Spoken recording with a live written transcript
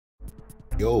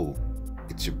Yo,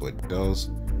 it's your boy Dells,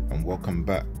 and welcome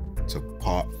back to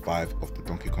part 5 of the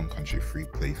Donkey Kong Country free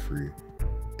playthrough,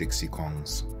 Dixie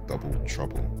Kong's Double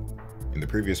Trouble. In the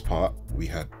previous part, we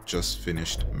had just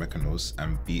finished Mechanos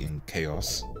and beaten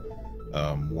Chaos,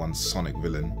 one Sonic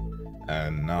villain,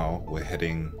 and now we're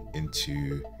heading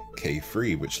into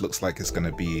K3, which looks like it's going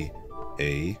to be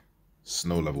a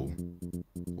snow level,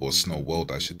 or snow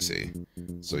world I should say.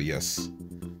 So yes,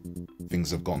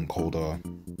 things have gotten colder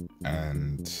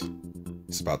and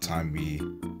it's about time we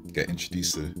get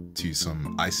introduced to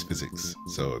some ice physics,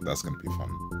 so that's going to be fun.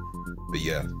 But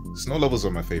yeah, snow levels are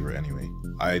my favorite anyway.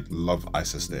 I love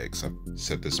ice aesthetics, I've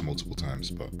said this multiple times,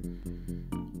 but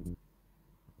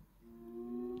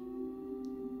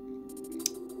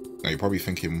now you're probably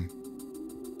thinking,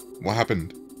 what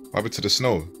happened? What happened to the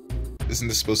snow? Isn't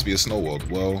this supposed to be a snow world?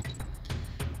 Well,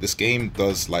 this game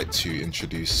does like to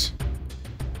introduce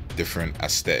different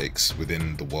aesthetics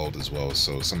within the world as well,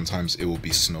 so sometimes it will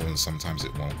be snow and sometimes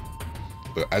it won't.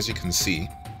 But as you can see,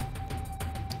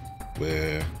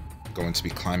 we're going to be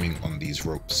climbing on these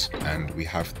ropes, and we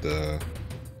have the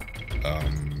I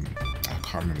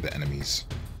can't remember the enemies'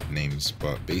 names,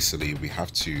 but basically we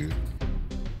have to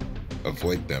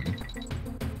avoid them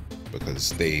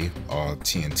because they are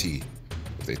TNT.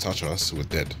 If they touch us, we're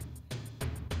dead.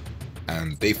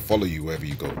 And they follow you wherever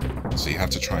you go. So you have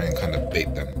to try and kind of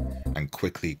bait them and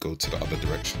quickly go to the other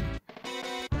direction.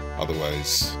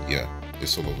 Otherwise, yeah,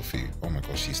 it's all over for you. Oh my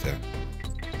gosh, he's there.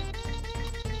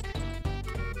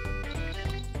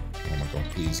 Oh my god,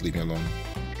 please leave me alone.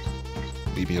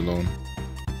 Leave me alone.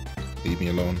 Leave me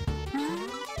alone.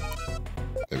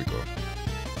 There we go.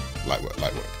 Light work,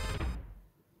 light work.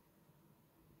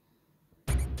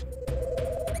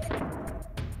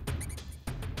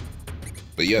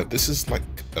 But yeah, this is like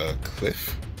a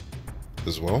cliff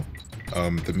as well.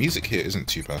 The music here isn't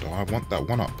too bad. Oh, I want that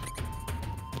one up.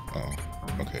 Oh,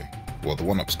 okay. Well, the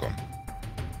one up's gone.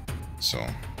 So,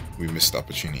 we missed the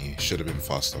opportunity. Should have been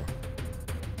faster.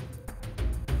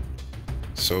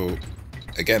 So,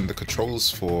 again, the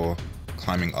controls for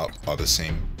climbing up are the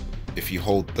same. If you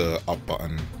hold the up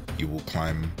button, you will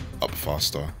climb up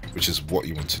faster, which is what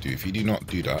you want to do. If you do not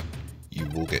do that, you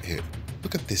will get hit.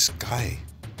 Look at this guy.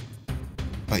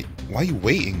 Like, why are you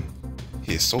waiting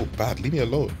here so bad? Leave me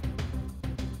alone.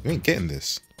 You ain't getting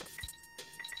this.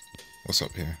 What's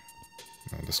up here?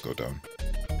 No, let's go down.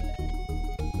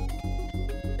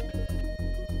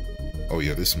 Oh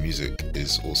yeah, this music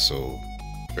is also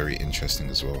very interesting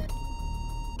as well.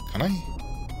 Can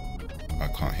I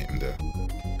can't hit him there.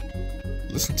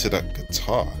 Listen to that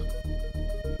guitar.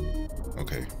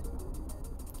 Okay.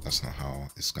 That's not how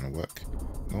it's gonna work.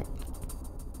 Nope.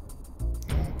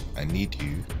 I need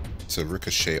you to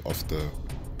ricochet off the...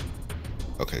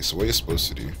 Okay, so what you're supposed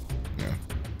to do, yeah,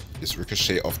 is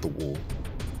ricochet off the wall.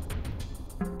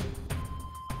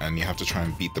 And you have to try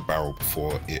and beat the barrel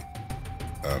before it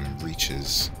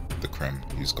reaches the creme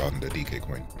who's guarding the DK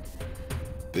coin.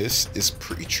 This is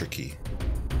pretty tricky.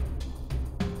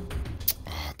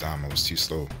 Oh, damn, I was too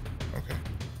slow. Okay.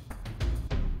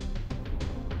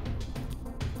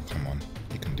 Come on,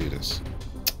 you can do this.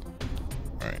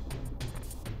 Alright.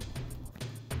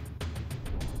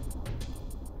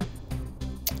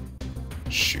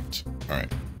 Shoot.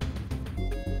 Alright.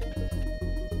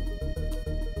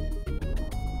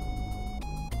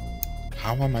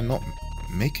 How am I not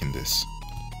making this?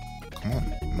 Come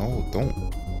on. No, don't.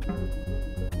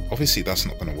 Obviously that's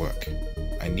not gonna work.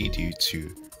 I need you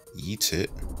to yeet it.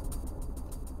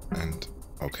 And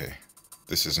okay.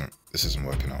 This isn't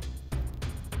working out.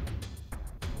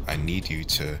 I need you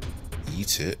to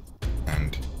yeet it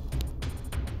and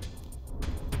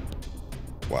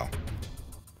wow.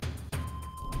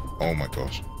 Oh my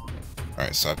gosh.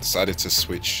 Alright, so I decided to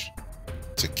switch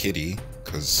to Kiddy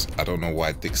because I don't know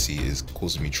why Dixie is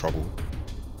causing me trouble.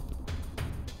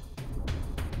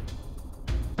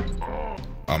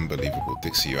 Unbelievable.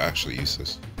 Dixie, you're actually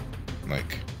useless.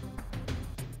 Like,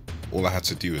 all I had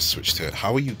to do was switch to it.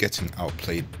 How are you getting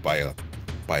outplayed by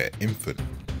an infant?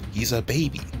 He's a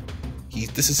baby.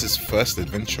 This is his first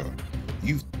adventure.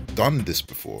 You've done this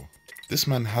before. This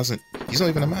man hasn't. He's not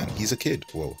even a man. He's a kid.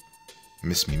 Whoa.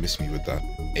 Miss me with that.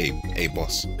 Hey,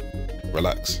 boss.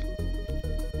 Relax.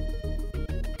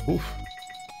 Oof.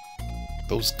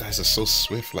 Those guys are so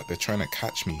swift, like they're trying to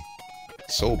catch me.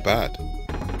 So bad.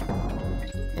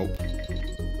 Nope.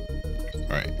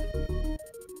 Alright.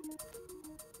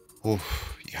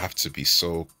 Oof. You have to be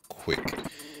so quick.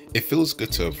 It feels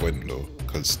good to avoid them though,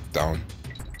 because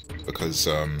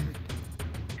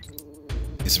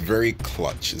it's very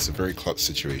clutch. It's a very clutch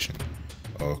situation.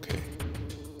 Okay.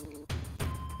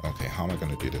 Okay, how am I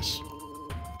gonna do this?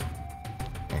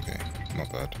 Okay,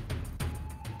 not bad.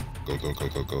 Go, go, go,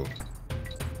 go, go.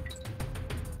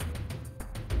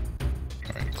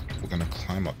 Alright, we're gonna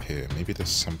climb up here. Maybe there's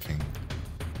something.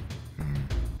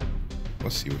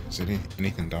 Let's see. Is there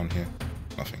anything down here?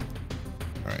 Nothing.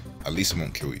 Alright, at least it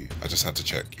won't kill you. I just had to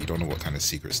check. You don't know what kind of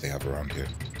secrets they have around here.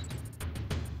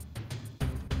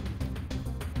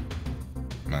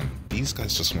 Man, these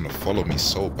guys just want to follow me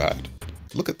so bad.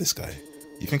 Look at this guy.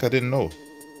 You think I didn't know?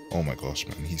 Oh my gosh,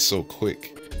 man. He's so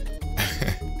quick.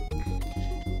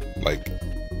 Like,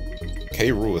 K.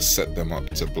 Rool has set them up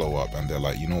to blow up, and they're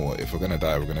like, you know what? If we're gonna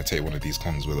die, we're gonna take one of these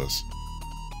Kongs with us.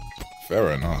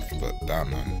 Fair enough, but damn,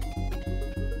 man.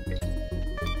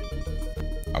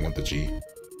 I want the G.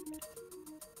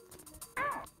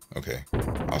 Okay,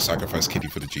 I'll sacrifice Kitty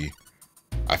for the G.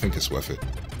 I think it's worth it.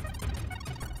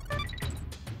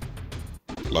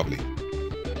 Lovely.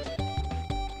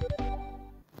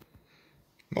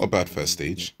 Not a bad first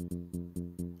stage.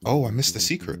 Oh, I missed the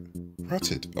secret.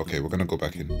 Rotted. Okay, we're gonna go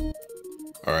back in.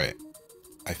 Alright.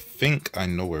 I think I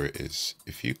know where it is.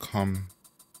 If you come...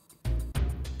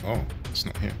 Oh, it's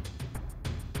not here.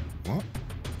 What?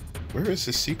 Where is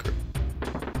the secret?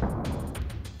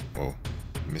 Oh,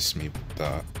 miss me with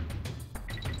that.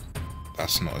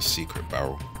 That's not a secret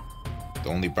barrel. The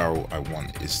only barrel I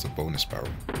want is the bonus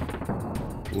barrel.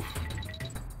 Oof.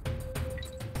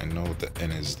 I know the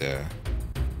N is there,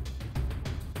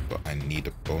 but I need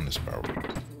a bonus barrel.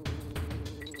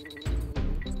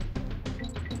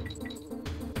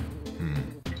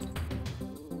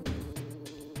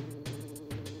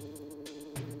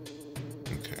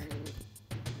 Okay.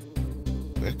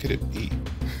 Where could it be?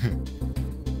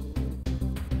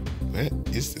 Where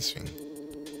is this thing?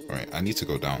 Alright, I need to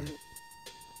go down.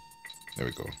 There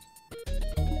we go.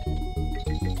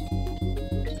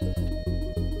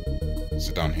 Is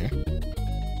it down here?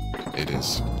 It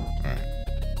is. Alright.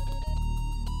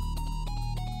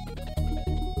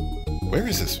 Where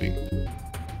is this thing?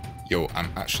 Yo,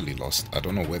 I'm actually lost. I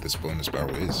don't know where this bonus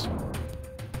barrel is.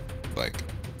 Like,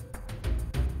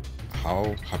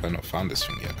 how have I not found this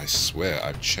thing yet? I swear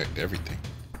I've checked everything.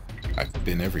 I've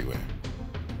been everywhere.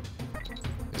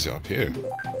 Is it up here?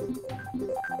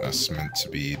 That's meant to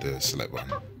be the select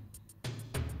button.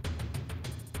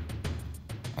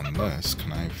 Unless,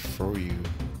 can I throw you?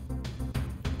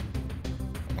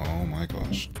 Oh my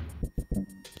gosh.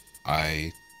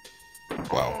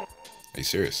 Wow. Are you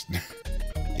serious?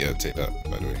 Yeah, take that,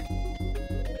 by the way.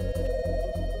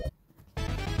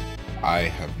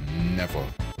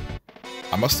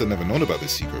 I must have never known about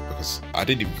this secret because I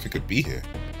didn't even think it'd be here.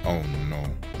 Oh no.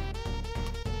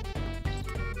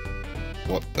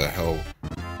 What the hell?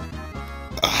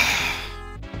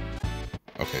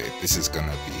 Okay, this is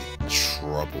gonna be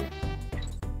trouble.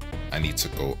 I need to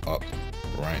go up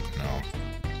right now.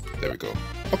 There we go.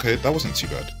 Okay, that wasn't too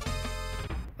bad.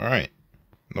 Alright,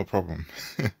 no problem.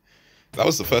 That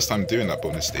was the first time doing that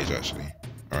bonus stage, actually.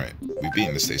 Alright, we've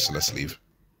beaten the stage, so let's leave.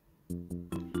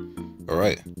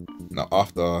 Alright, now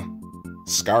after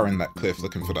scouring that cliff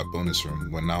looking for that bonus room,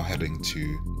 we're now heading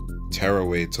to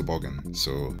Tearaway Toboggan.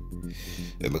 So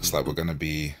it looks like we're going to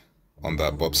be on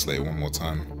that bobsleigh one more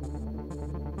time.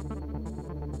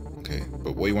 Okay,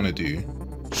 but what you want to do,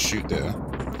 shoot there,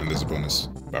 and there's a bonus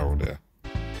barrel there.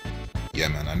 Yeah,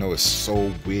 man, I know it's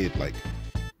so weird, like,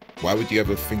 why would you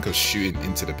ever think of shooting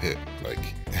into the pit? Like,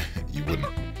 you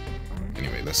wouldn't.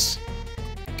 Anyway, let's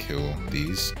kill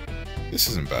these. This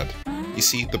isn't bad. You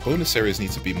see, the bonus areas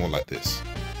need to be more like this,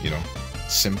 you know,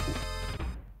 simple,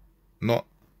 not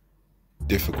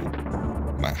difficult,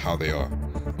 like how they are.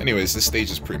 Anyways, this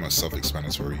stage is pretty much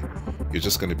self-explanatory. You're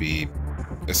just going to be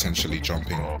essentially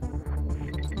jumping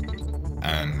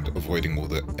and avoiding all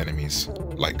the enemies.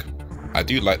 Like, I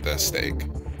do like the aesthetic.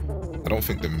 I don't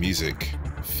think the music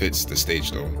fits the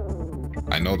stage though.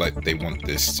 I know that they want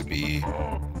this to be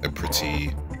a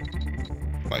pretty,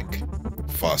 like,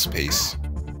 fast-paced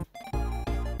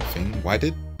thing. Why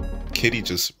did Kitty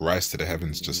just rise to the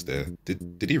heavens just there?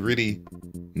 Did he really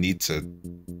need to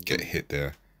get hit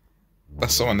there?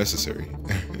 That's so unnecessary.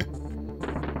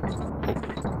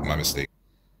 Oh, my mistake.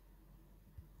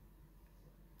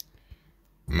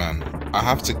 Man, I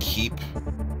have to keep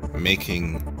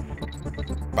making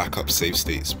backup save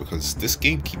states because this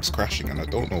game keeps crashing and I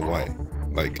don't know why.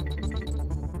 Like,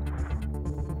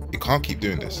 it can't keep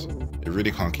doing this. It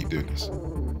really can't keep doing this.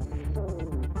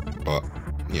 But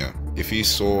yeah, if you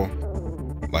saw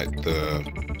like the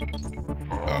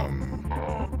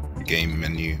game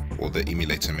menu or the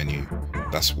emulator menu,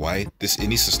 that's why it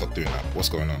needs to stop doing that. What's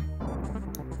going on?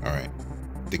 Alright,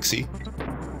 Dixie,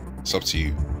 it's up to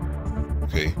you.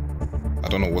 Okay, I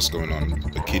don't know what's going on.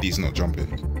 The Kitty's not jumping.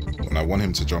 When I want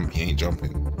him to jump, he ain't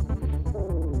jumping.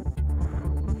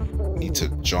 Need to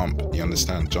jump, you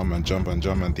understand? Jump and jump and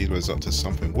jump and these ways up to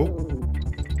something. Whoa.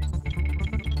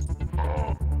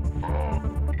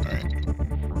 Alright.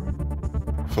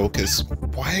 Focus.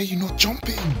 Why are you not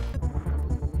jumping?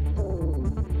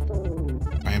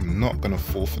 I am not gonna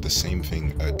fall for the same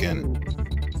thing again.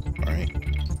 Alright.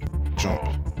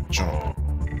 Jump. Jump.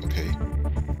 Okay.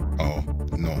 Oh,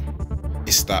 no.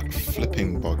 It's that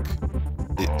flipping bug.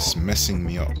 It's messing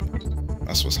me up.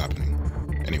 That's what's happening.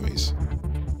 Anyways.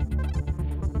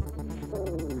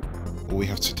 All we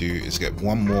have to do is get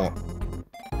one more.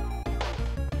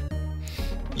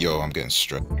 Yo, I'm getting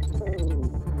stressed.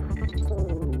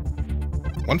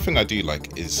 One thing I do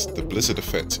like is the blizzard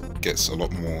effect gets a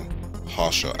lot more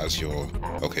harsher as you're...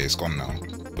 Okay, it's gone now.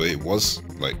 But it was,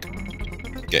 like,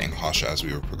 getting harsher as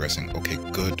we were progressing. Okay,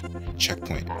 good.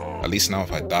 Checkpoint. At least now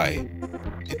if I die,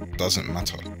 it doesn't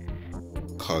matter.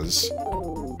 Because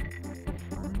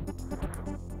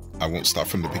I won't start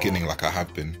from the beginning like I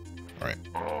have been. Alright,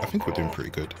 I think we're doing pretty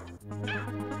good.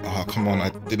 Oh, come on, I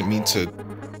didn't mean to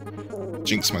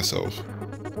jinx myself.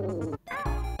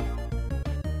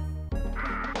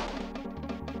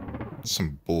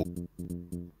 Some bull.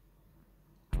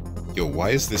 Yo,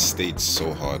 why is this stage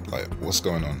so hard? Like, what's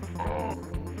going on?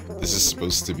 This is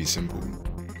supposed to be simple.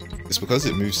 It's because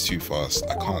it moves too fast.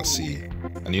 I can't see.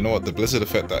 And you know what? The blizzard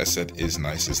effect that I said is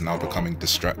nice is now becoming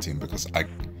distracting because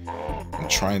I'm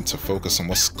trying to focus on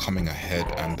what's coming ahead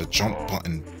and the jump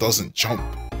button doesn't jump.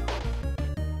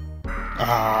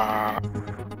 Ah!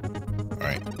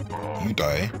 Alright. You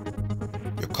die.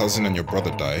 Your cousin and your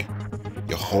brother die.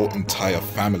 Your whole entire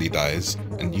family dies.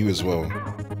 And you as well.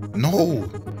 No!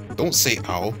 Don't say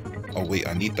ow. Oh wait,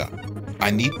 I need that.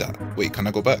 I need that. Wait, can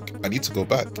I go back? I need to go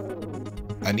back.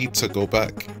 I need to go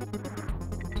back.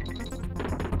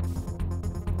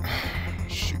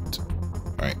 Shoot.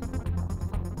 Alright.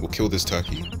 We'll kill this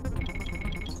turkey.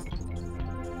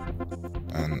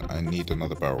 And I need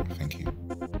another barrel, thank you.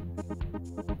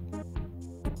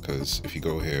 Because if you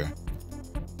go here,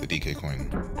 the DK coin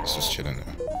is just chilling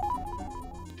there.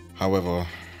 However,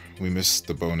 we missed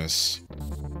the bonus,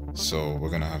 so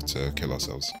we're gonna have to kill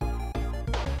ourselves.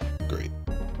 Great.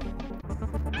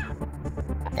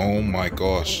 Oh my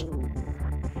gosh.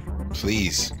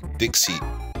 Please, Dixie.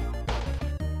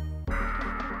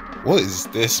 What is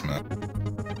this, man?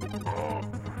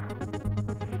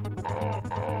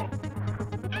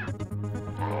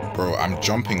 Bro, I'm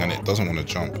jumping and it doesn't want to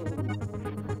jump.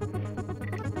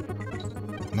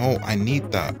 No, I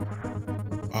need that.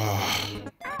 Oh.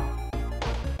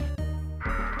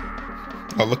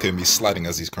 Oh, look at me sliding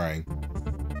as he's crying.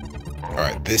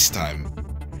 Alright, this time,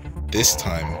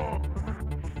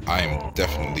 I am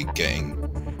definitely getting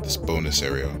this bonus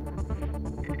area.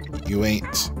 You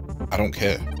ain't. I don't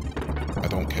care. I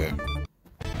don't care.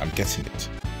 I'm getting it.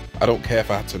 I don't care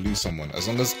if I have to lose someone. As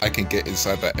long as I can get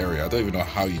inside that area. I don't even know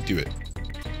how you do it.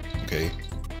 Okay?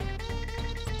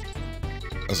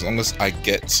 As long as I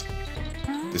get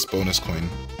this bonus coin,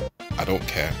 I don't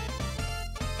care.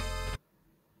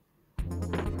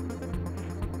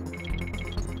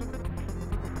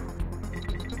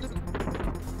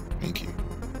 Thank you.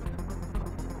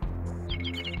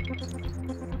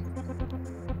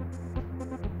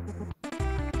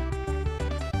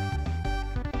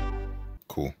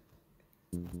 Cool.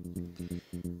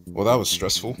 Well, that was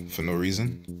stressful for no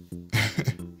reason.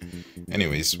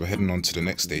 Anyways, we're heading on to the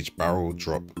next stage, barrel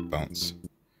drop bounce.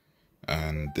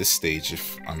 And this stage,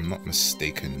 if I'm not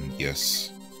mistaken,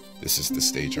 yes, this is the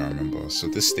stage I remember. So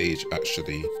this stage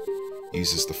actually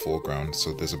uses the foreground.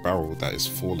 So there's a barrel that is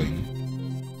falling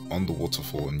on the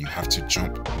waterfall and you have to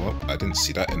jump. What? I didn't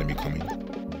see that enemy coming.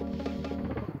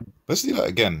 Let's do that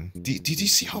again. Did you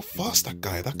see how fast that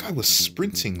guy was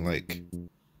sprinting like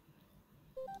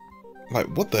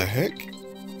what the heck?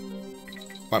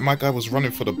 Like my guy was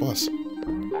running for the bus.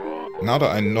 Now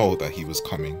that I know that he was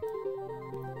coming,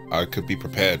 I could be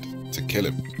prepared to kill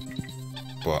him.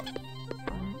 But,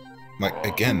 like,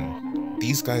 again,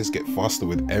 these guys get faster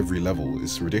with every level.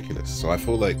 It's ridiculous. So I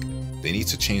feel like they need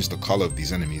to change the color of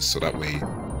these enemies so that way,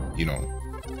 you know,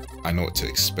 I know what to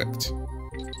expect.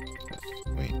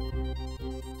 Wait.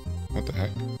 What the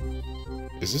heck?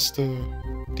 Is this the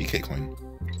DK coin?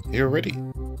 Here already?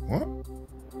 What?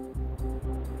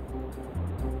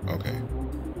 Okay.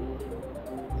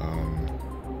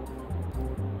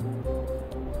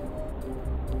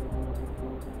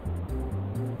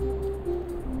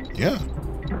 Yeah.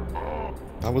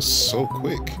 That was so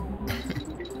quick.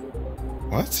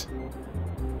 What?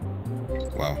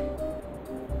 Wow.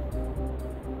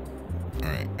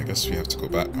 Alright, I guess we have to go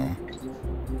back now.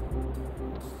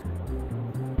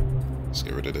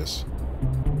 get rid of this.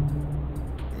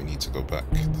 We need to go back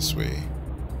this way.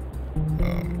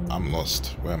 I'm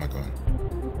lost. Where am I going?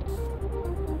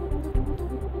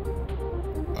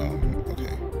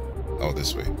 Okay. Oh,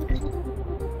 this way.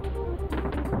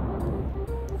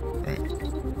 Right.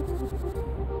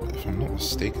 But if I'm not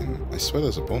mistaken, I swear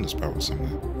there's a bonus barrel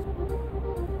somewhere.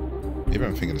 Maybe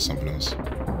I'm thinking of something else.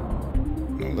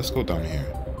 No, let's go down here.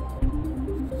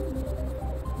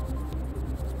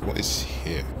 What is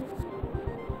here?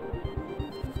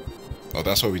 Oh,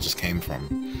 that's where we just came from.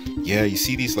 Yeah, you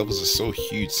see these levels are so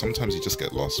huge, sometimes you just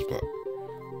get lost, but...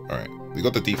 Alright, we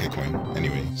got the DK coin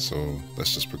anyway, so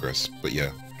let's just progress. But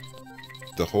yeah,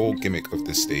 the whole gimmick of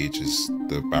this stage is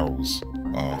the barrels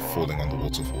are falling on the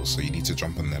waterfall, so you need to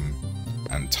jump on them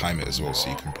and time it as well so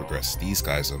you can progress. These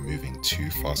guys are moving too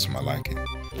fast for my liking.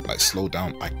 Like, slow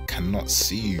down, I cannot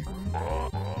see you.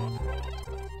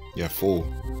 Yeah, fall.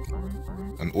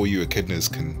 And all you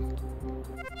echidnas can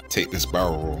take this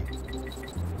barrel roll.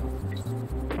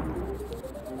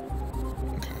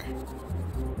 Okay.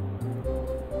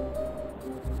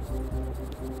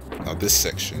 Now this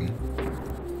section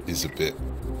is a bit...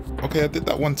 Okay, I did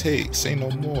that one take. Say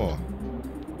no more.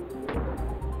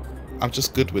 I'm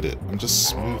just good with it. I'm just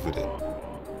smooth with it.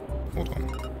 Hold on.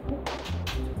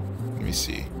 Let me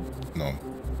see. No.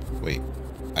 Wait.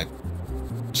 I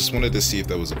just wanted to see if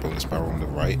there was a bonus barrel on the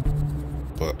right.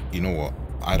 But you know what?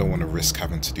 I don't want to risk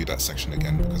having to do that section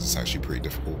again because it's actually pretty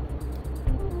difficult.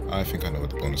 I think I know what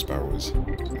the bonus barrel is.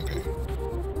 Okay.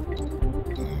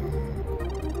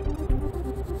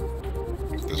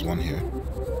 There's one here.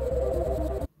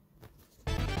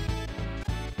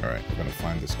 Alright, we're gonna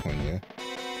find this coin here.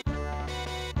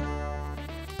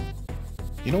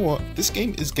 You know what? This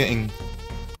game is getting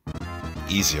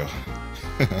easier.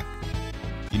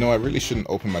 You know, I really shouldn't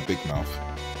open my big mouth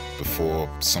before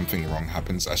something wrong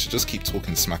happens. I should just keep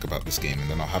talking smack about this game and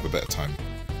then I'll have a better time.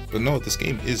 But no, this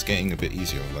game is getting a bit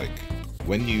easier. Like,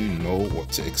 when you know what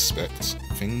to expect,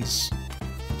 things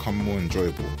become more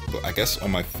enjoyable. But I guess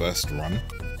on my first run,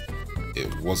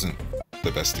 it wasn't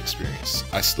the best experience.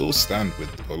 I still stand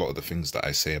with a lot of the things that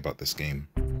I say about this game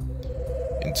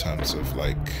in terms of,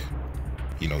 like,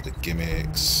 you know, the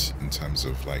gimmicks, in terms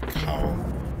of like how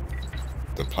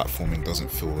the platforming doesn't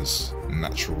feel as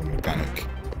natural and organic.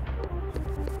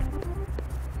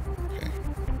 Okay.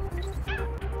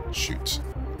 Shoot.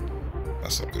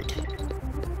 That's not good.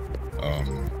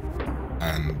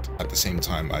 And at the same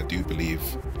time, I do believe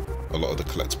a lot of the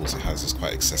collectibles it has is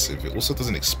quite excessive. It also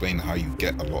doesn't explain how you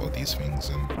get a lot of these things,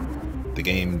 and the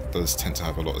game does tend to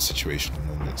have a lot of situational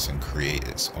moments and create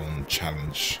its own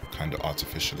challenge kind of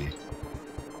artificially.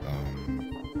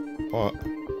 But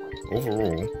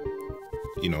overall,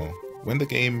 you know, when the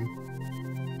game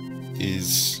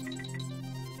is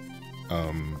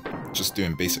just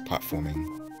doing basic platforming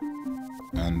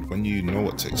and when you know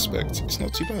what to expect, it's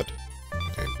not too bad.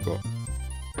 Okay, we got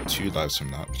 2 lives from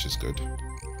that, which is good.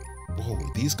 Whoa,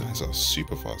 these guys are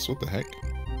super fast. What the heck?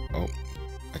 Oh,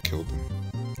 I killed them.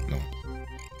 No.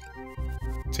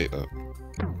 Take that.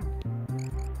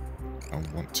 I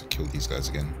want to kill these guys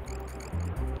again.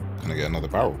 Can I get another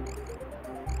barrel?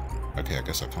 Okay, I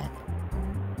guess I can't.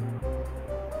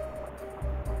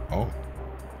 Oh.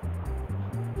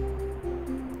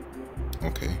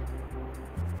 Okay.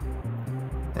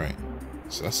 Right.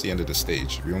 So that's the end of the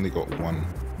stage. We only got one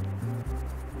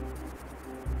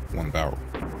barrel.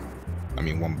 I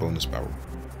mean, 1 bonus barrel.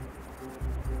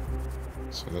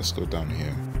 So let's go down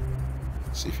here.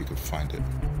 See if we can find it.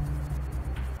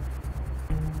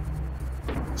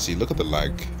 See, look at the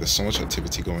lag. There's so much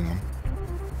activity going on.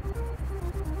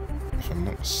 If I'm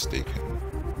not mistaken,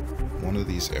 one of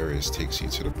these areas takes you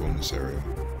to the bonus area.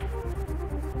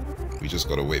 We just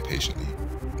gotta wait patiently.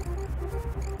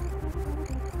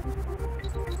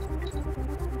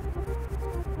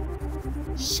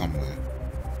 Somewhere.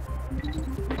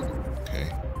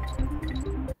 Okay.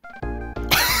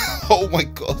 Oh my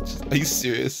god, are you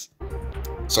serious?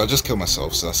 So I just killed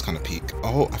myself, so that's kind of peak.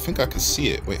 Oh, I think I can see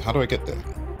it. Wait, how do I get there?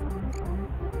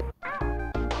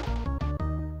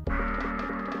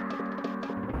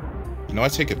 You know, I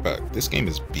take it back. This game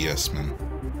is BS, man.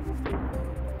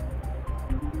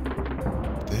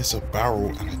 There's a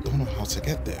barrel, and I don't know how to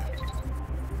get there.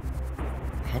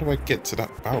 How do I get to that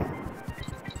barrel?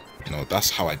 No, that's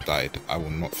how I died. I will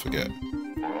not forget.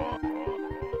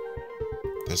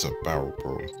 There's a barrel,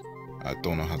 bro. I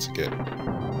don't know how to get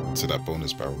to that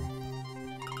bonus barrel.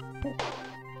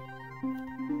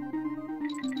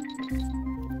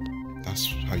 That's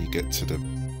how you get to the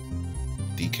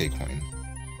DK coin,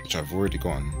 which I've already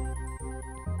gotten.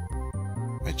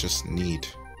 I just need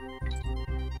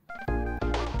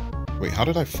Wait, how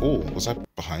did I fall? Was I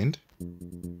behind?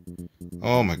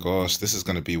 Oh my gosh, this is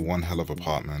gonna be one hell of a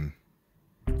part, man.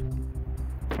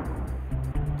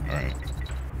 Alright.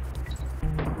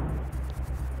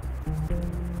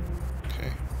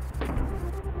 Okay.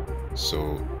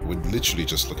 So, we're literally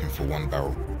just looking for one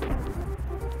barrel.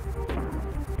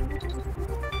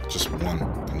 Just one.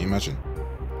 Can you imagine?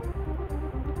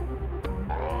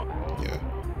 Yeah.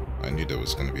 I knew there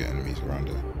was gonna be enemies around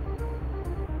it.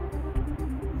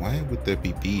 Why would there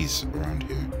be bees around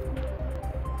here?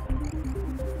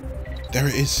 There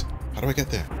it is! How do I get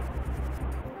there?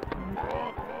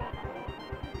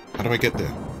 How do I get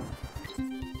there?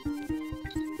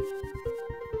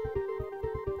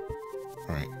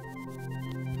 Alright.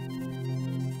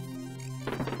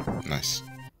 Nice.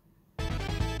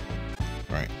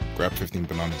 Alright, grab 15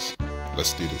 bananas.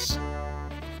 Let's do this.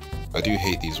 I do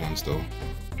hate these ones though.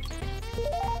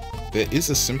 There is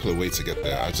a simpler way to get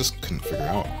there, I just couldn't figure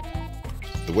out.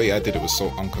 The way I did it was so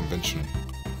unconventional.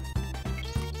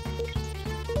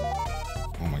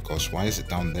 Oh my gosh, why is it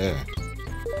down there?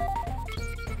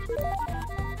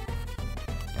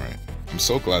 Alright, I'm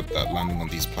so glad that landing on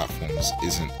these platforms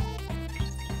isn't...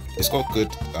 It's got good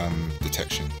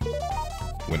detection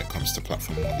when it comes to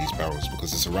platforming on these barrels,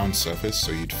 because it's a round surface,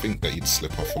 so you'd think that you'd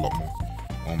slip off a lot more.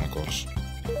 Oh my gosh.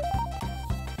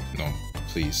 No,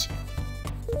 please.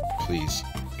 Please.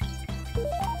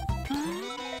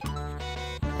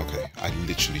 Okay, I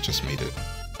literally just made it.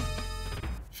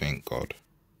 Thank God.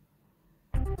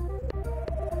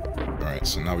 Alright,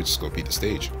 so now we just gotta beat the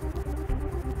stage.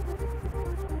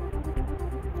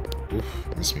 Oof,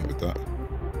 miss me with that.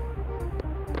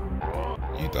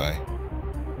 You die.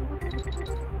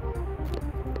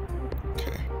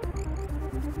 Okay.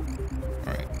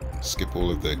 Alright, skip all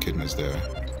of the echidnas there.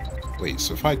 Wait,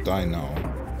 so if I die now,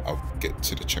 I'll get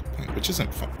to the checkpoint, which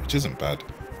isn't fun, which isn't bad.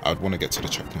 I would want to get to the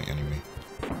checkpoint anyway.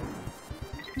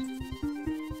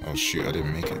 Oh shoot, I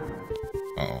didn't make it.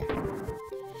 Uh-oh.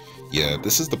 Yeah,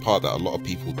 this is the part that a lot of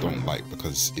people don't like,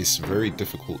 because it's very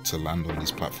difficult to land on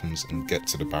these platforms and get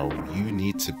to the barrel. You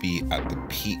need to be at the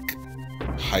peak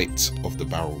height of the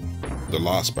barrel, the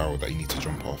last barrel that you need to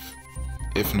jump off.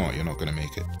 If not, you're not going to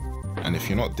make it. And if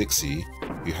you're not Dixie,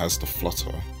 who has the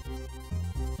flutter,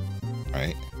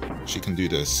 right? She can do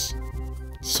this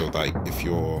so that if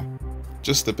you're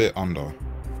just a bit under,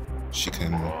 she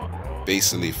can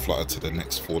basically flutter to the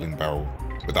next falling barrel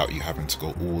without you having to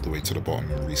go all the way to the bottom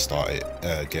and restart it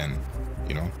again,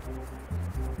 you know?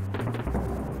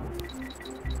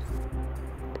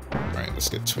 Right, let's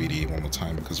get Tweety one more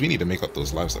time, because we need to make up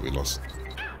those lives that we lost.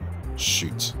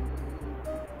 Shoot.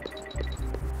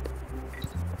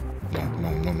 No,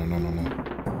 no, no, no, no, no,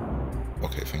 no.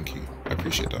 Okay, thank you. I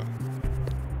appreciate that.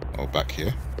 Oh, back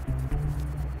here.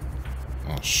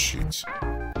 Oh, shoot.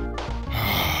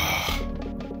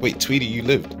 Wait, Tweety, you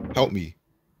lived. Help me.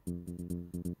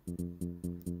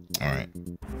 Alright.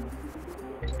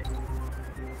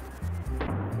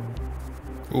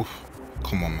 Oof.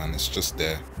 Come on, man. It's just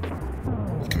there.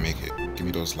 You can make it. Give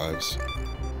me those lives.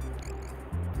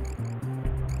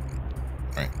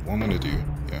 Alright, what I'm gonna do,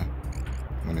 yeah?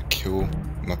 I'm gonna kill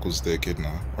Knuckles the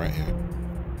Echidna right here.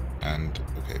 And,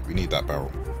 okay, we need that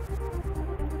barrel.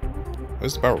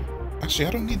 Where's the barrel? Actually,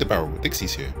 I don't need the barrel.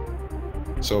 Dixie's here.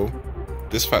 So,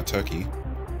 this fat turkey.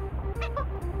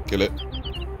 Kill it.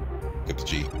 Get the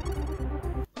G.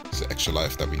 It's the extra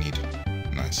life that we need.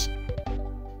 Nice.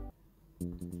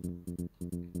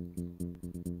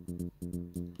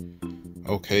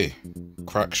 Okay.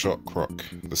 Crack shot croc.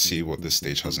 Let's see what this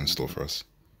stage has in store for us.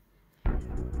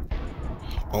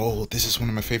 Oh, this is one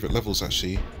of my favorite levels,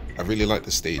 actually. I really like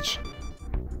this stage.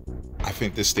 I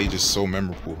think this stage is so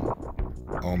memorable.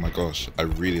 Oh my gosh, I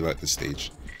really like this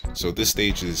stage. So this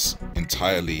stage is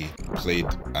entirely played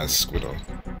as Squidder.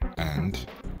 And...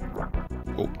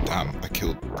 oh, damn, I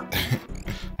killed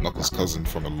Knuckles' cousin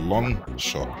from a long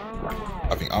shot.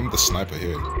 I think I'm the sniper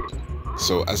here.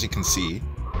 So as you can see,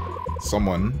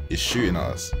 someone is shooting at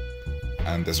us.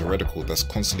 And there's a reticle that's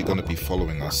constantly going to be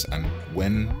following us. And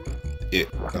when it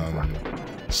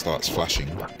starts flashing,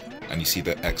 and you see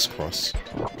the X cross,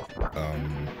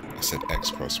 I said X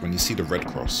cross, when you see the red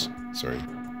cross, sorry,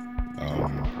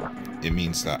 it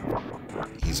means that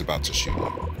he's about to shoot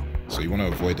you. So you want to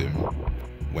avoid him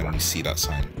when you see that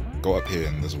sign. Go up here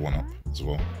and there's one up as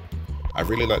well. I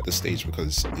really like this stage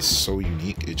because it's so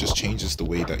unique. It just changes the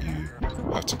way that you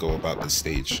have to go about this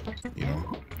stage, you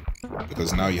know?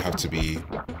 Because now you have to be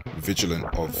vigilant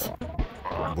of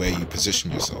where you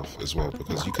position yourself as well,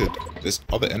 because you could, there's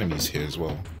other enemies here as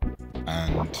well,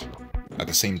 and at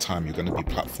the same time you're going to be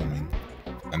platforming,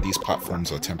 and these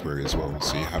platforms are temporary as well,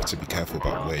 so you have to be careful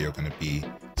about where you're going to be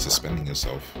suspending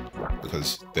yourself,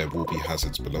 because there will be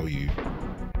hazards below you,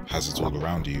 hazards all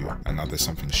around you, and now there's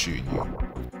something shooting you.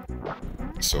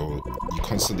 So you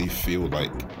constantly feel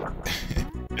like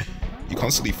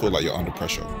you're under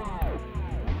pressure.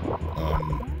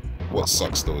 What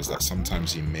sucks though is that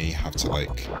sometimes you may have to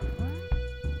like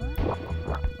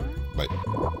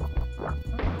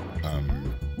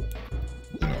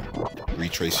you know,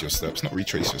 retrace your steps. Not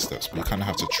retrace your steps, but you kind of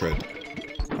have to tread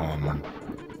on.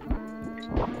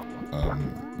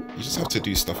 You just have to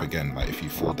do stuff again. Like if you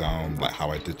fall down, like how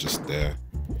I did just there,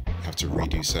 you have to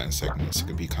redo certain segments. It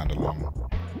could be kind of long.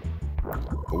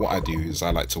 But what I do is I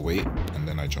like to wait and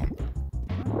then I jump.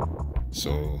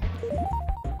 So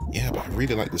yeah, but I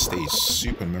really like the stage.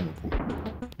 Super memorable.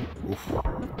 Oof.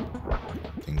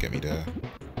 Didn't get me there.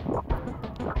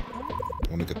 I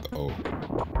want to get the O.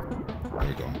 There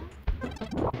we go.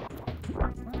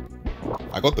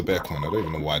 I got the bear coin. I don't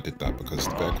even know why I did that, because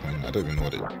the bear coin, I don't even know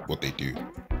what they do.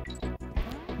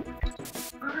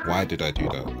 Why did I do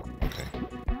that? Okay.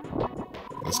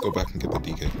 Let's go back and get the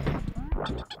DK coin.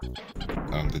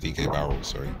 The DK barrel,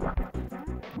 sorry.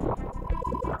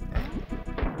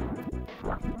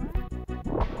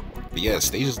 But yeah,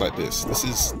 stages like this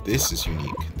is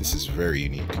unique. This is very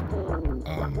unique.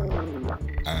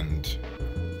 And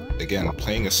again,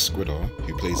 playing a squidder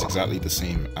who plays exactly the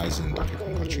same as in Donkey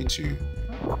Kong Country 2,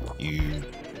 you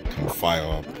can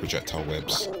fire projectile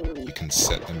webs, you can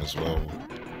set them as well,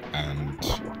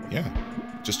 and yeah,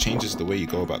 just changes the way you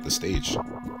go about the stage.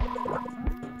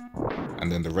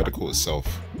 And then the reticle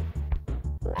itself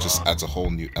just adds a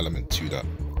whole new element to that.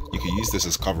 You can use this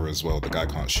as cover as well. The guy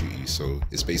can't shoot you, so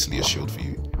it's basically a shield for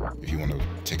you if you want to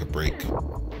take a break.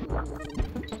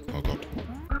 Oh god.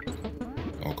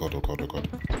 Oh god, oh god, oh god.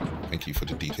 Thank you for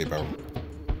the DK barrel.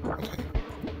 Okay.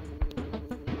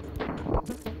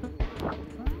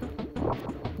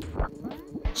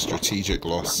 Strategic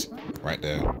loss right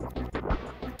there.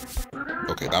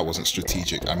 Okay, that wasn't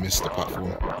strategic. I missed the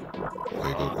platform.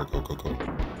 Okay, go, go, go, go, go.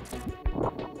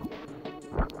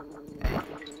 Alright.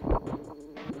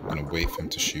 I'm gonna wait for him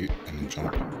to shoot and then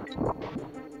jump.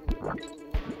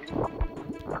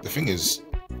 The thing is,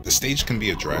 the stage can be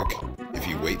a drag if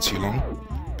you wait too long,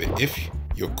 but if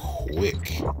you're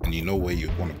quick and you know where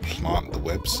you want to plant the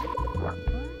webs,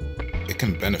 it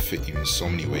can benefit you in so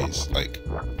many ways. Like,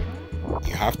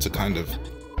 you have to kind of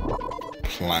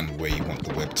plan where you want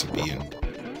the web to be in.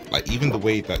 Like, even the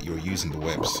way that you're using the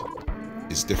webs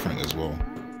is different as well.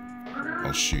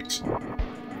 Oh shoot.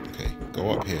 Okay, go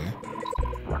up here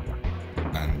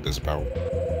and there's a barrel.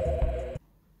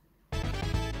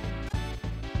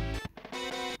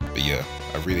 But yeah,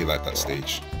 I really like that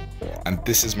stage. And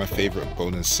this is my favorite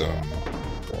bonus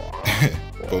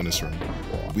bonus room.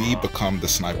 We become the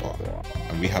sniper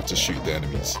and we have to shoot the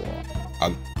enemies.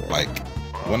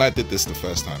 When I did this the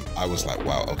first time, I was like,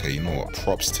 wow, okay, you know what,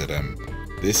 props to them.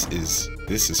 This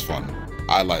is fun.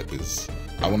 I like this.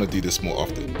 I want to do this more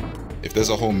often. If there's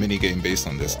a whole mini game based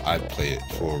on this, I'd play it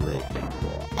for real.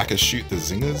 I can shoot the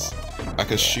zingers. I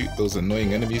can shoot those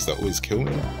annoying enemies that always kill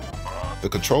me. The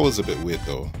controller's a bit weird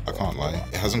though, I can't lie.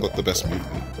 It hasn't got the best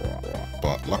movement.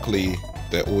 But luckily,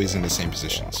 they're always in the same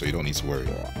position, so you don't need to worry.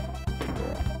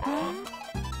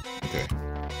 Okay.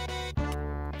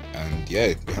 And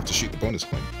yeah, we have to shoot the bonus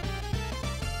coin.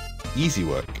 Easy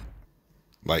work.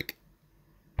 Like,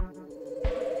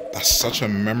 that's such a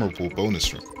memorable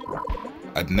bonus room.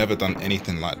 I'd never done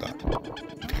anything like that.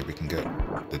 Okay, we can get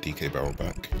the DK barrel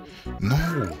back.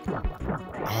 No!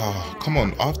 Ah, come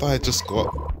on, after I just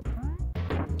got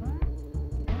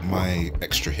my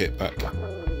extra hit back.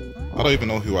 I don't even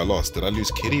know who I lost. Did I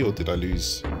lose Kitty or did I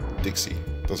lose Dixie?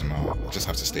 Doesn't matter. I just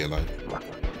have to stay alive.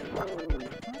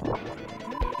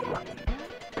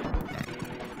 Right.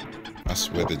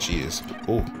 That's where the G is.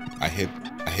 Oh, I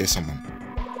hear someone.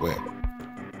 Where?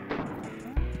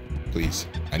 Please,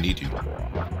 I need you.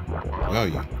 Where are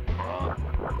you?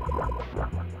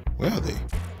 Where are they?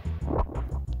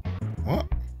 What?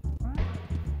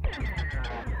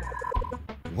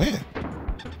 Where?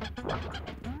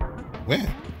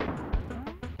 Where?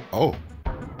 Oh.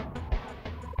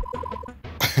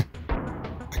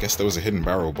 I guess there was a hidden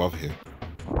barrel above here.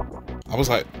 I was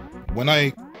like,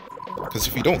 because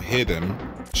if you don't hear them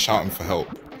shouting for help,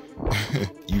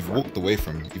 you've walked away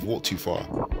from, you've walked too far.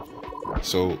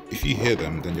 So if you hear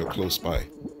them, then you're close by.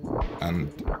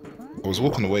 And I was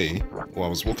walking away, or I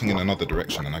was walking in another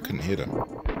direction and I couldn't hear them.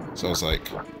 So I was like,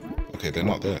 okay, they're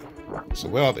not there. So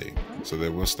where are they? So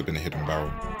there must have been a hidden barrel.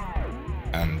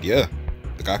 And yeah,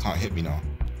 the guy can't hit me now.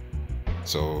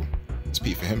 So it's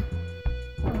Pete for him.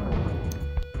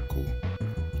 Cool.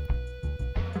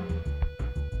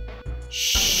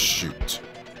 Shoot.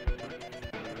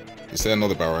 Is there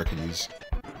another barrel I can use?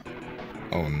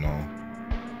 Oh no.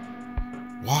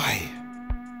 Why?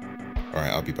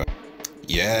 Alright, I'll be back.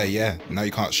 Yeah. Now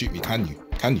you can't shoot me, can you?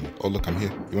 Can you? Oh look, I'm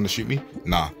here. You wanna shoot me?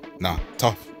 Nah.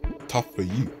 Tough for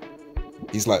you.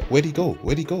 He's like, where'd he go?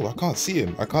 I can't see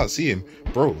him.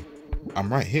 Bro,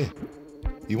 I'm right here.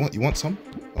 You want some?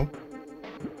 Oh.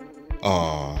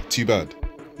 Ah, too bad.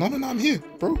 No, I'm here.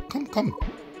 Bro, come.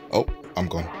 Oh, I'm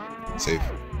gone. Save.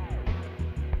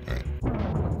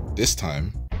 Alright. This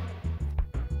time.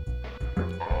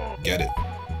 Get it.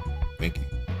 Thank you.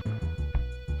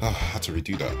 I had to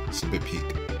redo that. It's a bit peak.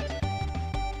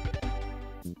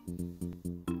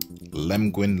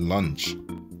 Lemguin lunge.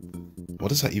 What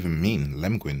does that even mean?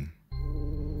 Lemguin.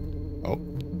 Oh.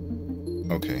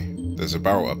 Okay. There's a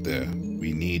barrel up there.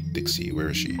 We need Dixie. Where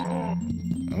is she? Oh,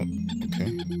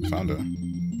 okay. Found her.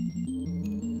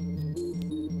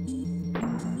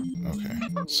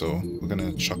 Okay. So we're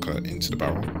gonna chuck her into the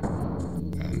barrel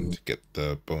and get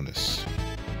the bonus.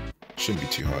 Shouldn't be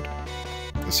too hard.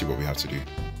 Let's see what we have to do.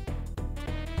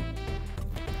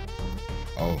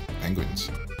 Oh, penguins.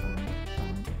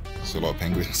 There's a lot of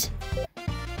penguins.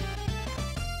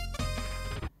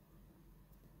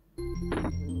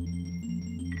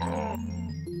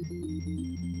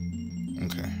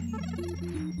 Okay.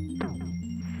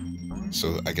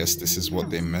 So I guess this is what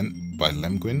they meant by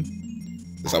Lemguin?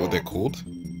 Is that what they're called?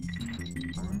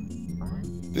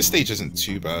 This stage isn't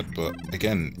too bad, but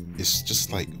again, it's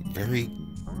just like very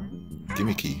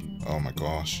gimmicky. Oh my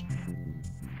gosh.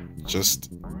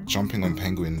 Just jumping on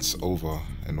penguins over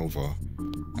and over,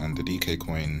 and the DK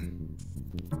coin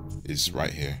is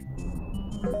right here.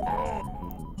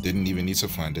 Didn't even need to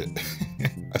find it.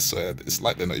 I swear, it's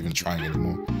like they're not even trying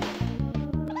anymore.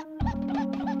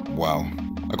 Wow,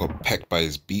 I got pecked by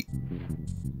his beat.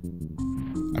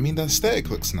 I mean, the aesthetic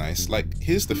looks nice. Like,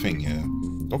 here's the thing here.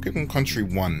 Donkey Kong Country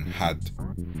 1 had,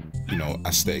 you know,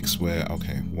 aesthetics where,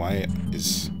 okay, why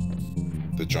is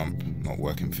the jump not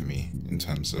working for me in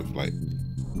terms of, like,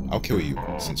 I'll kill you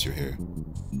since you're here.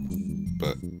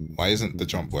 But why isn't the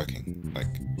jump working? Like,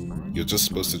 you're just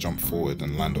supposed to jump forward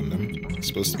and land on them. It's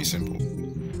supposed to be simple,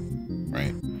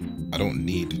 right? I don't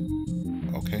need...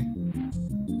 Okay.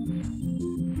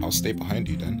 I'll stay behind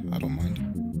you then. I don't mind.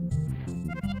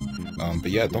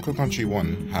 But yeah, Donkey Kong Country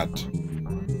 1 had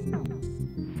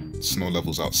snow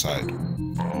levels outside.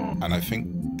 And I think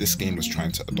this game was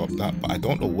trying to adopt that, but I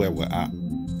don't know where we're at.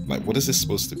 Like, what is this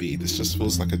supposed to be? This just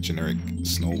feels like a generic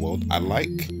snow world. I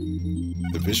like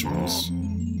the visuals,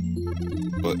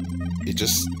 but it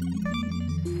just...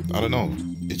 I don't know.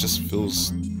 It just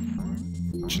feels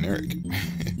generic.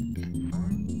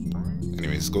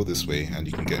 Anyways, go this way and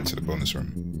you can get into the bonus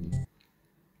room.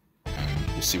 And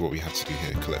we'll see what we have to do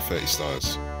here. Collect 30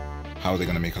 stars. How are they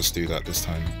going to make us do that this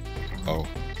time? Oh,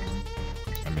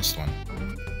 I missed one.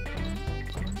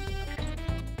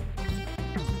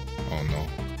 Oh no.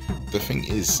 The thing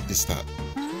is that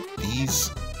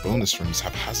these bonus rooms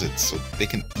have hazards, so they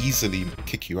can easily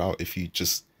kick you out if you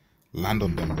just land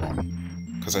on them wrong.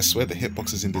 Because I swear the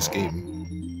hitboxes in this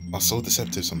game are so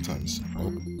deceptive sometimes.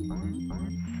 Oh.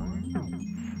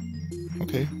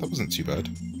 Okay, that wasn't too bad.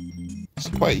 It's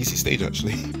quite an easy stage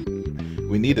actually.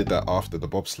 We needed that after the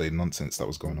bobsleigh nonsense that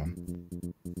was going on.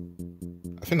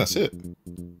 I think that's it.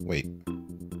 Wait.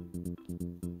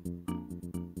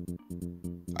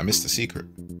 I missed the secret.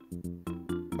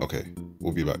 Okay,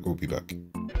 we'll be back. Do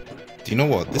you know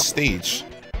what? This stage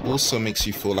also makes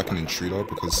you feel like an intruder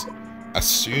because as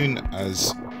soon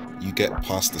as you get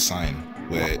past the sign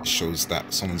where it shows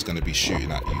that someone's going to be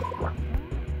shooting at you,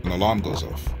 an alarm goes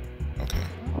off. Okay,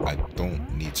 I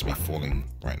don't need to be falling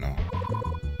right now.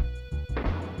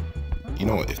 You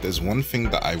know what, if there's one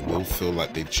thing that I will feel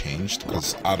like they've changed,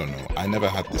 because I don't know, I never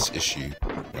had this issue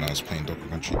when I was playing Donkey Kong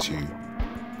Country 2,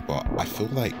 but I feel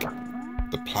like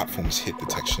the platform's hit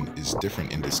detection is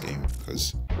different in this game,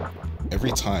 because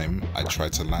every time I try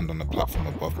to land on the platform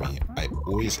above me, I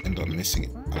always end up missing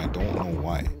it, and I don't know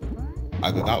why.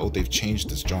 Either that or they've changed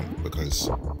this jump,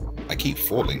 because I keep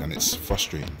falling and it's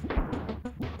frustrating.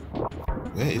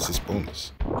 Where is this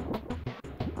bonus?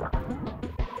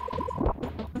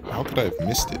 How could I have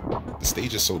missed it? The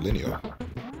stage is so linear.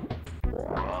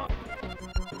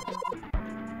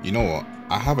 You know what?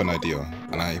 I have an idea,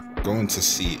 and I'm going to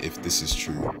see if this is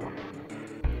true.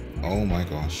 Oh my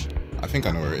gosh. I think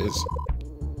I know where it is.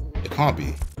 It can't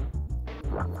be.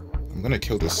 I'm gonna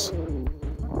kill this.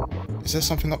 Is there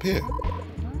something up here?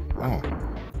 Oh.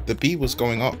 The bee was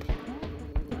going up.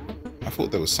 I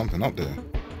thought there was something up there.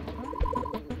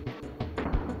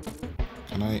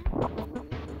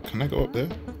 Can I go up there?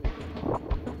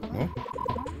 No?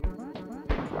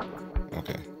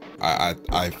 Okay.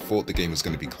 I thought the game was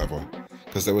going to be clever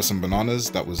because there were some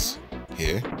bananas that was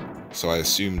here, so I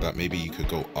assumed that maybe you could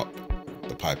go up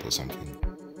the pipe or something.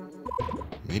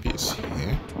 Maybe it's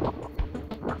here?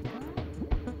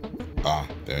 Ah,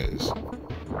 there it is.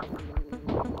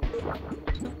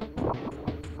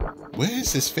 Where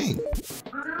is this thing?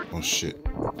 Oh shit.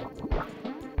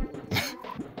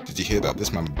 Did you hear that?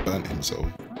 This man burnt himself.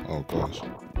 Oh gosh.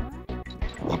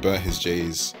 He burnt his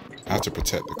J's. I have to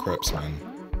protect the creps, man.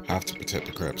 I have to protect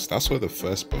the creps. That's where the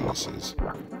first bonus is.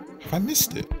 Have I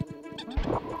missed it?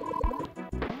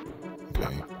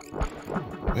 Okay.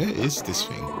 Where is this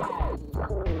thing?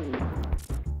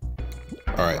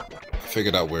 Alright. I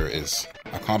figured out where it is.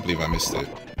 I can't believe I missed it.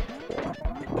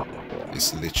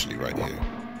 It's literally right here.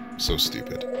 So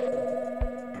stupid.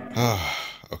 Ah,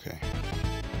 okay.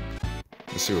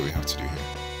 Let's see what we have to do here.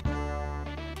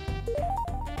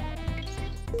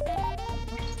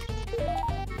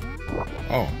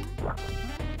 Oh.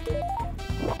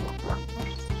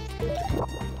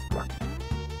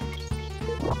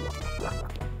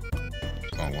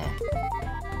 Oh, wow.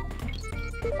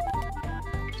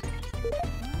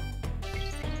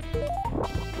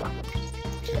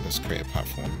 Okay, let's create a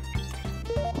platform.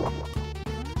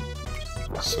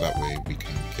 So that way we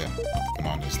can get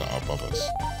bananas that are above us.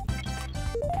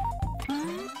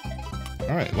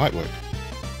 Alright, light work.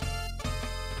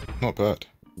 Not bad.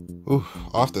 Ooh,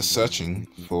 after searching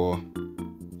for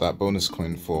that bonus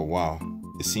coin for a while,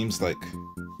 it seems like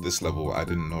this level I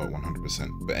didn't know it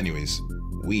 100%. But anyways,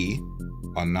 we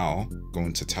are now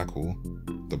going to tackle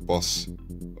the boss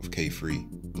of K3,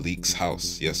 Bleak's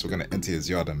house. Yes, we're going to enter his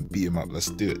yard and beat him up. Let's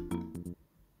do it.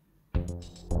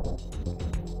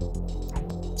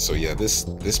 So yeah, this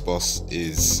boss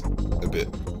is a bit...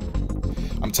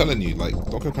 I'm telling you, like,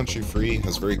 Donkey Kong Country 3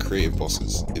 has very creative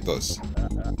bosses. It does.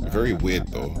 Very weird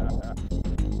though.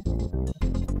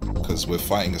 Because we're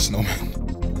fighting a snowman.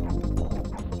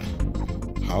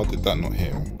 How did that not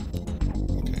hit him?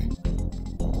 Okay.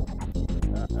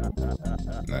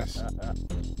 Nice.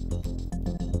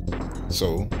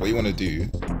 So, what you want to do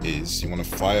is you want to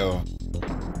fire...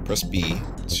 Press B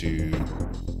to...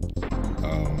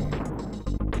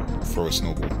 throw a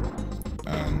snowball,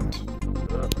 and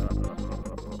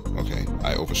okay,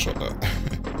 I overshot that.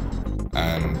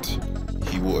 And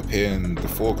he will appear in the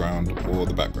foreground or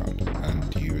the background,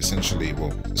 and you essentially,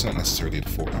 well, it's not necessarily the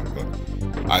foreground,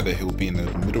 but either he'll be in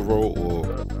the middle row or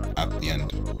at the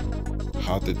end.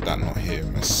 How did that not hit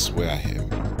him? I swear I hit him.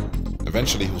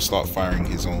 Eventually he'll start firing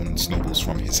his own snowballs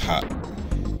from his hat.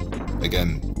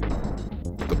 Again,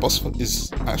 the boss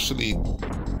is actually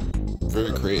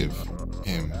very creative.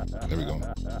 Him. There we go.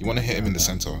 You want to hit him in the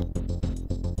center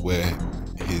where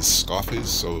his scarf is,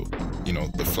 so you know,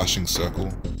 the flashing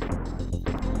circle.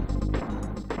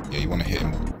 Yeah, you want to hit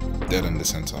him dead in the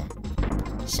center.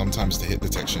 Sometimes the hit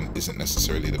detection isn't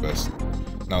necessarily the best.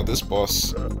 Now this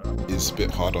boss is a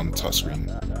bit hard on the touchscreen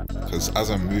because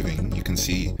as I'm moving you can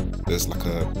see there's like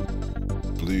a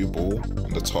blue ball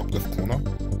on the top left corner.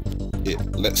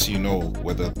 It lets you know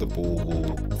whether the ball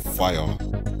will fire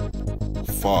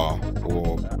far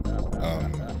or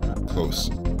close,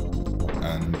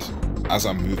 and as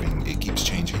I'm moving it keeps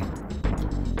changing,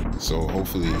 so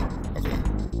hopefully, okay,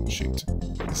 shoot,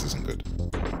 this isn't good.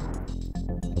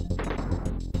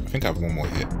 I think I have one more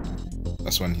hit.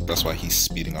 That's why he's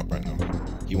speeding up right now.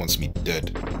 He wants me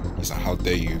dead. He's like, how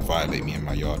dare you violate me in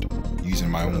my yard using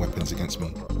my own weapons against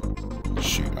me.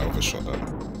 Shoot, I overshot that.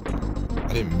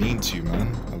 I didn't mean to,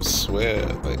 man. I swear,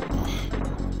 like,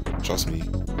 trust me.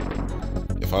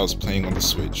 If I was playing on the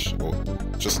Switch, or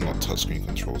just not touchscreen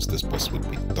controls, this boss would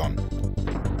be done.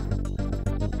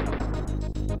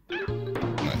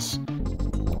 Nice.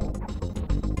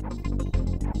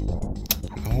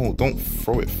 No, don't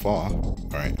throw it far.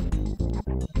 Alright.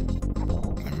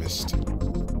 I missed.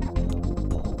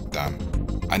 Damn.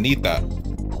 I need that.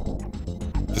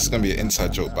 This is gonna be an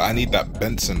inside joke, but I need that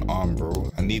Benson arm,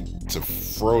 bro. I need to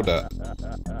throw that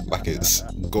like it's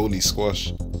goalie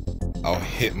squash. I'll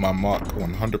hit my mark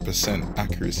 100%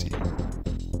 accuracy.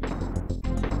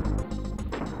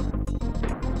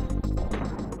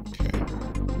 Okay.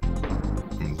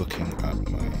 I'm looking at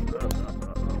my...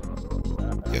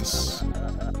 Yes.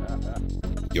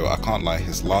 Yo, I can't lie,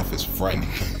 his laugh is frightening.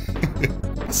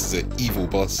 This is an evil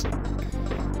boss.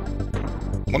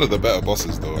 One of the better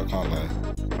bosses though, I can't lie.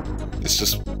 It's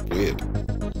just weird.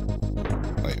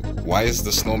 Like, why is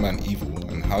the snowman evil?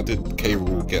 And how did K.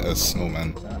 Rool get a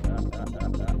snowman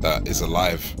that is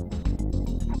alive?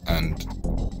 And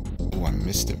oh, I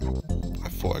missed him. I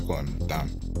thought I got him. Damn.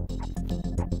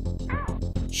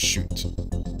 Shoot.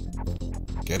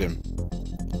 Get him.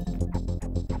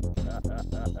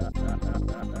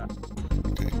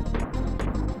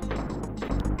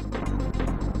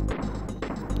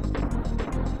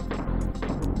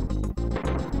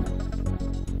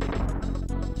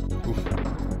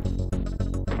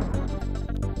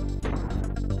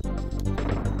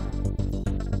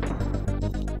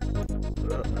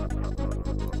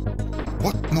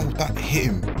 What? No, that hit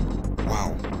him.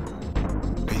 Wow.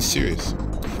 Are you serious?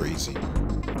 Crazy.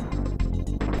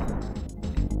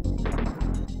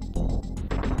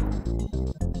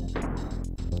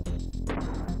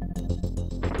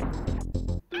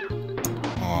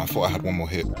 Oh, I thought I had one more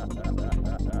hit.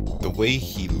 The way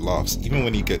he laughs, even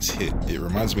when he gets hit, it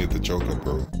reminds me of the Joker,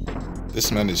 bro.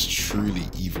 This man is truly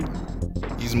evil.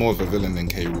 He's more of a villain than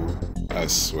K. Rool, I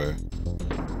swear.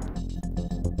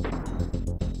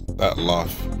 That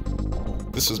laugh.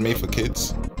 This was made for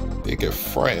kids. They get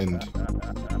frightened.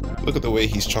 Look at the way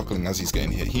he's chuckling as he's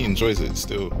getting hit. He enjoys it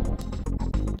still.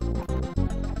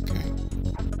 Okay.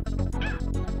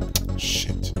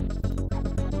 Shit.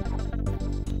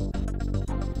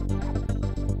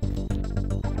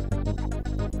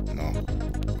 No.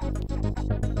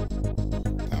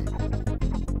 Damn.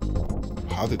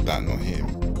 How did that not hit him?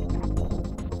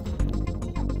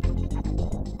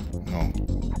 No.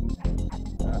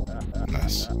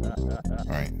 Nice.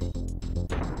 Alright.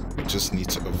 We just need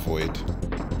to avoid.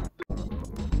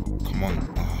 Come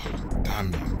on. Oh,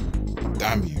 damn you.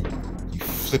 Damn you. You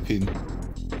flipping.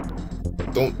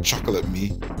 Don't chuckle at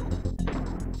me.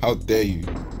 How dare you?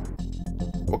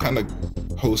 What kind of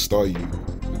host are you?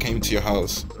 We came to your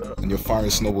house and you're firing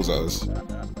snowballs at us.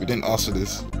 We didn't ask for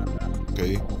this.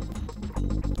 Okay?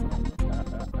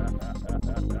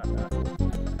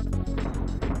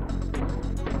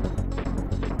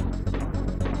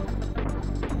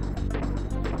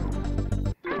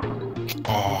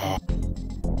 Oh.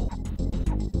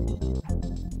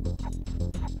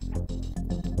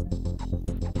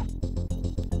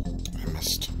 I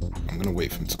missed. I'm gonna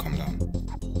wait for him to come down.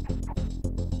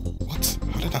 What?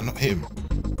 How did that not hit him?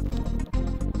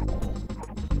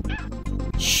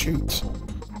 Shoot.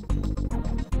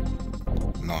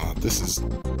 Nah, this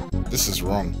is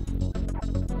wrong.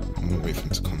 I'm gonna wait for him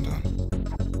to come down.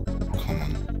 Come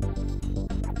on.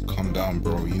 Calm down,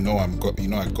 bro. You know I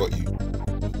got you.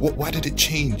 What? Why did it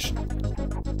change?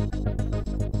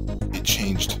 It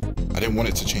changed. I didn't want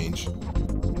it to change.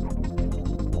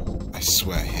 I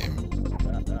swear I hit him.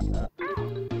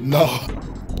 No!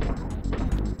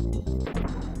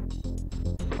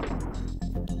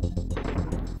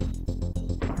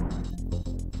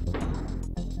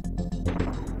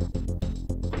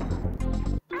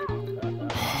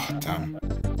 Oh, damn.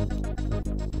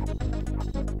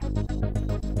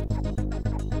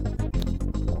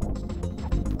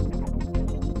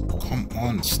 Come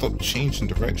on, stop changing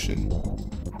direction.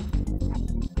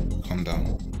 Calm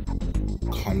down.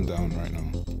 Calm down right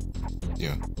now.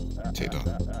 Yeah, take that.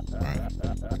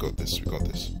 Alright, we got this, we got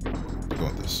this. We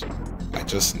got this. I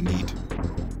just need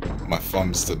my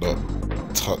thumbs to not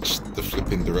touch the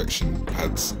flipping direction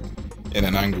pads in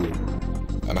an angle.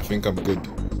 And I think I'm good.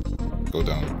 Go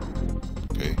down.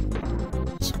 Okay.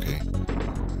 It's okay.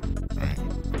 Alright.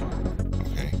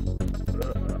 Okay.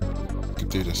 We can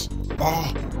do this.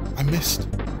 Oh! I missed.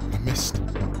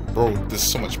 Bro, there's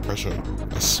so much pressure.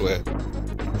 I swear.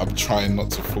 I'm trying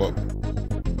not to flop.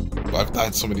 But I've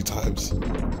died so many times.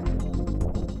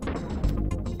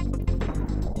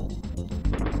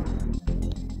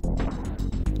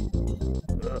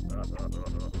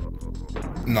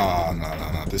 Nah.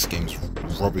 This game's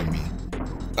robbing me.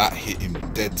 That hit him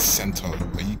dead center.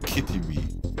 Are you kidding me?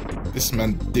 This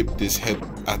man dipped his head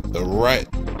at the right.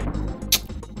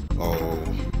 Oh.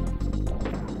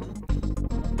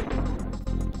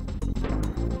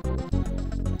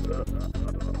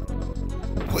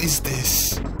 What is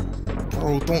this?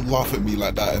 Bro, don't laugh at me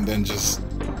like that and then just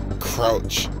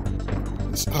crouch.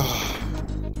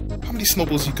 How many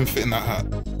snowballs you can fit in that hat?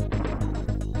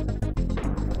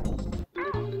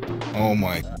 Oh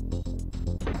my.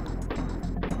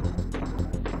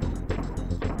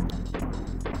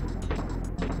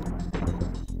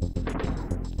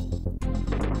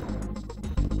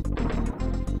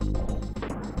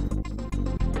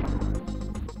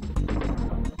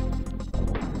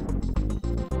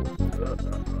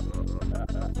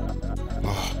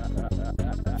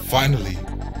 Finally,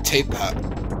 take that,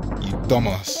 you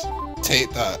dumbass.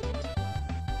 Take that.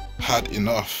 Had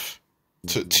enough.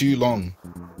 Took too long.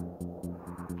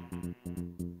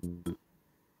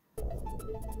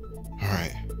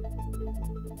 Alright.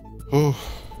 Oh,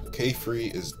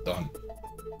 K3 is done.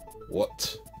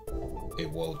 What a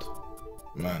world.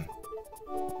 Man.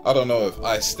 I don't know if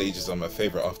ice stages are my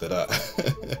favorite after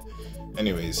that.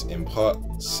 Anyways, in part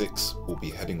 6, we'll be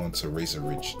heading on to Razor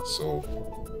Ridge. So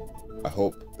I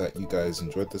hope that you guys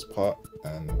enjoyed this part,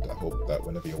 and I hope that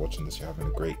whenever you're watching this, you're having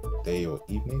a great day or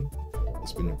evening.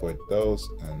 It's been your boy Dells,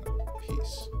 and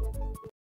peace.